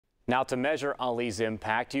Now, to measure Ali's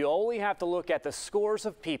impact, you only have to look at the scores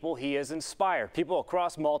of people he has inspired, people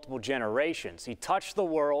across multiple generations. He touched the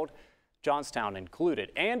world, Johnstown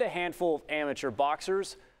included, and a handful of amateur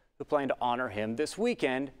boxers who plan to honor him this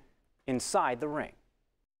weekend inside the ring.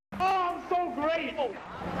 Oh, I'm so great!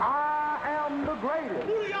 I am the greatest!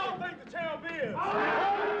 Who do y'all think the champ is?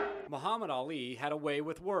 Muhammad Ali had a way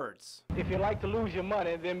with words. If you like to lose your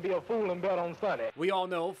money, then be a fool and bet on Sunday. We all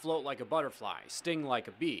know float like a butterfly, sting like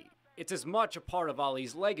a bee. It's as much a part of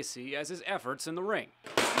Ali's legacy as his efforts in the ring.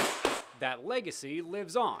 That legacy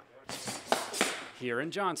lives on here in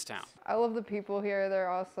Johnstown. I love the people here. They're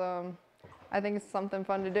awesome. I think it's something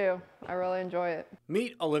fun to do. I really enjoy it.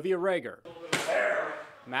 Meet Olivia Rager,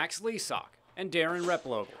 Max Leasock, and Darren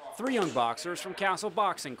Replover, 3 young boxers from Kastle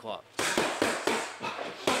Boxing Club.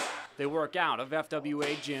 They work out of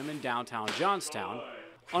FWA Gym in downtown Johnstown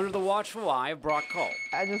under the watchful eye of Brock Cole.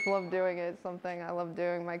 I just love doing it. It's something I love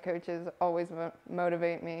doing. My coaches always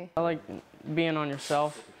motivate me. I like being on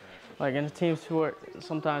yourself. Like in a team sport,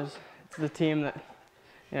 sometimes it's the team that,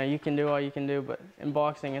 you can do all you can do, but in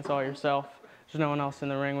boxing, it's all yourself. There's no one else in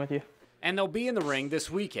the ring with you. And they'll be in the ring this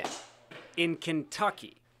weekend in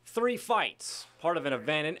Kentucky. 3 fights, part of an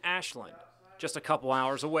event in Ashland, just a couple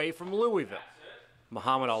hours away from Louisville,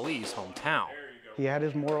 Muhammad Ali's hometown. He had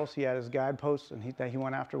his morals, he had his guideposts, and he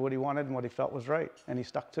went after what he wanted and what he felt was right, and he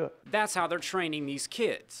stuck to it. That's how they're training these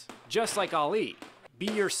kids. Just like Ali, be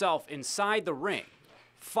yourself inside the ring.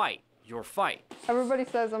 Fight your fight. Everybody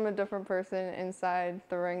says I'm a different person inside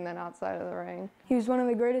the ring than outside of the ring. He was one of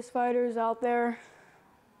the greatest fighters out there.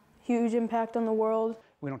 Huge impact on the world.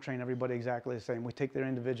 We don't train everybody exactly the same. We take their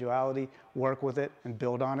individuality, work with it, and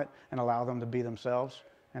build on it, and allow them to be themselves,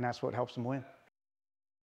 and that's what helps them win.